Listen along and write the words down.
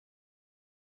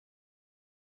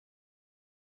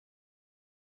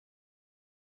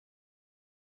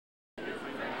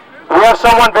We have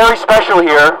someone very special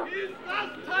here.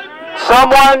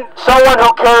 Someone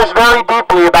who cares very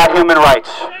deeply about human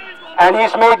rights. And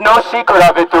he's made no secret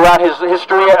of it throughout his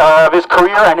history of his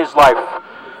career and his life.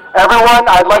 Everyone,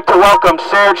 I'd like to welcome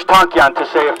Serj Tankian to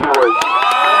say a few words.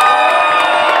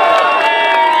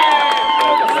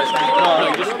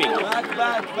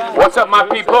 What's up, my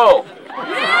people? All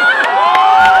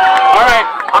right,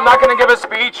 I'm not going to give a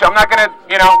speech. I'm not going to,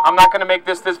 I'm not going to make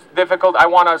this difficult. I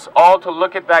want us all to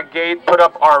look at that gate, put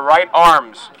up our right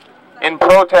arms in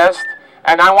protest,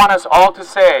 and I want us all to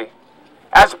say,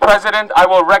 as president, I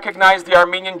will recognize the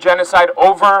Armenian genocide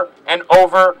over and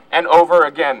over and over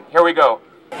again. Here we go.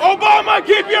 Obama,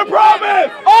 keep your promise!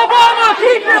 Obama,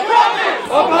 keep your promise!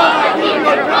 Obama, keep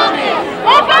your promise!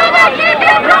 Obama, keep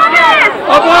your promise!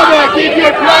 Obama, keep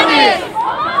your promise!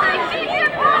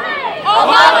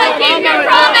 Obama, keep your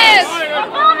promise!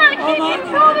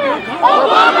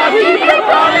 Obama, keep your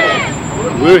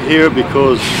promise! We're here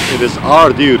because it is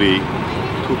our duty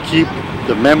to keep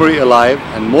the memory alive,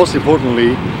 and most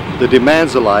importantly, the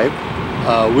demands alive.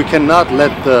 We cannot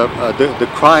let the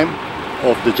crime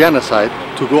of the genocide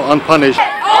to go unpunished.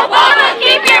 Obama,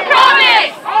 keep your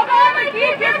promise! Obama,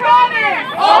 keep your promise!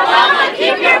 Obama,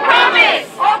 keep your promise!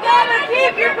 Obama,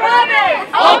 keep your promise!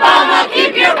 Obama,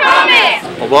 keep your promise!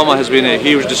 Obama has been a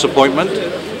huge disappointment.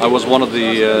 I was one of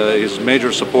his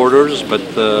major supporters, but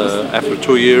after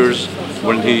 2 years,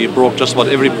 when he broke just about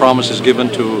every promise he's given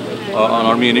to on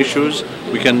Armenian issues,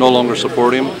 we can no longer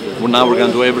support him. Now we're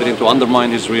going to do everything to undermine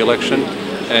his re-election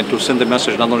and to send a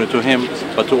message not only to him,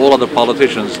 but to all other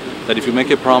politicians that if you make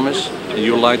a promise and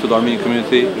you lie to the Armenian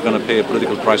community, you're going to pay a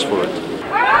political price for it.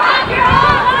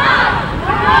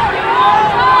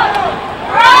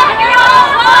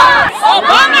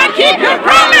 Obama, keep your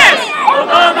promise!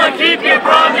 Obama, keep your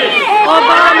promise!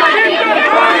 Obama, keep your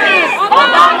promise!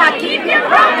 Obama, keep your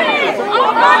promise!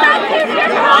 Obama, keep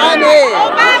your promise!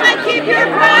 Obama, keep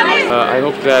your promise! I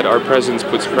hope that our presence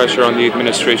puts pressure on the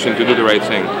administration to do the right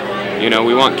thing.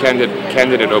 We want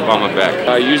candidate Obama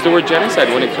back. Use the word genocide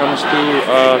when it comes to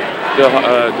the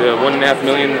 1.5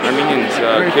 million Armenians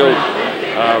killed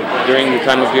during the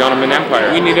time of the Ottoman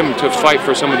Empire. We need him to fight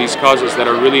for some of these causes that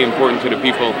are really important to the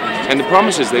people, and the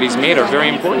promises that he's made are very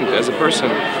important as a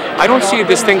person. I don't see a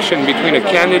distinction between a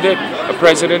candidate, a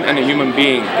president, and a human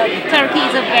being. Turkey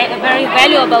is a very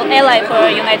valuable ally for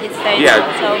the United States. Yeah,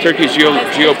 so Turkey's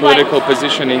geopolitical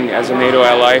positioning as a NATO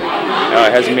ally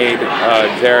has made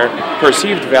their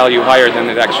perceived value higher than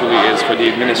it actually is for the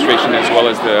administration, as well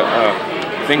as the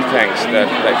think tanks that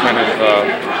kind of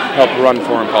help run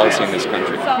foreign policy in this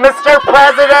country. Mr.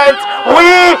 President,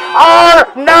 we are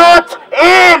not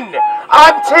in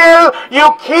until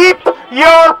you keep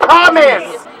your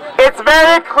promise. It's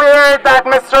very clear that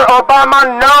Mr. Obama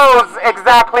knows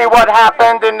exactly what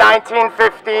happened in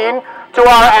 1915 to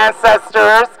our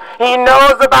ancestors. He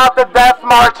knows about the death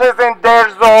marches in Deir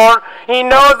Zor. He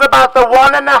knows about the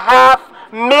 1.5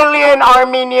 million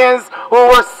Armenians who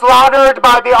were slaughtered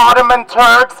by the Ottoman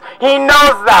Turks. He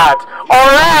knows that.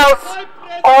 Or else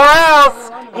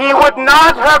he would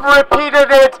not have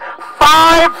repeated it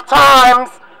 5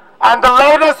 times, and the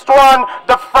latest one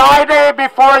the Friday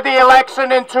before the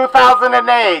election in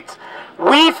 2008.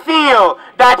 We feel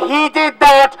that he did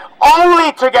that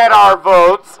only to get our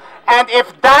votes, and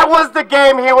if that was the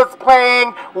game he was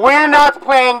playing, we're not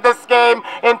playing this game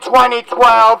in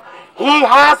 2012. He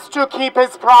has to keep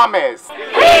his promise.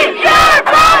 Keep your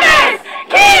promise!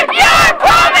 Keep your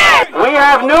promise! We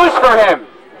have news for him.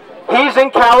 He's in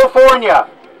California.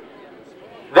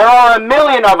 There are 1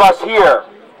 million of us here.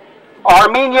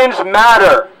 Armenians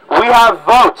matter. We have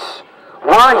votes.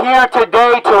 We're here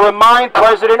today to remind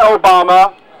President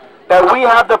Obama that we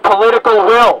have the political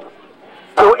will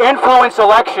to influence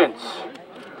elections.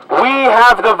 We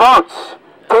have the votes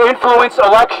to influence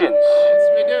elections. Yes,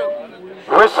 we do.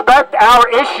 Respect our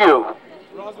issue.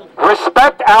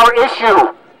 Respect our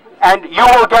issue, and you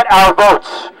will get our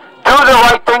votes. Do the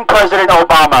right thing, President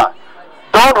Obama.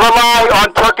 Don't rely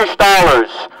on Turkish dollars.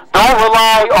 Don't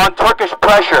rely on Turkish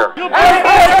pressure. As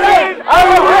president, I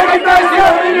will recognize the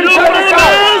Armenian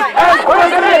genocide! As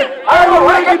president, I will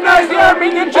recognize the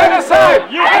Armenian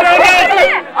genocide! As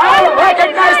president, I will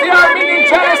recognize the Armenian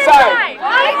genocide!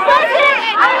 As president,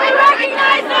 I will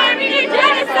recognize the Armenian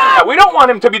genocide! We don't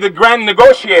want him to be the grand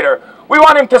negotiator. We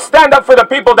want him to stand up for the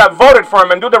people that voted for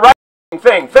him and do the right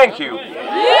thing. Thank you.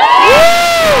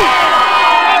 Yeah!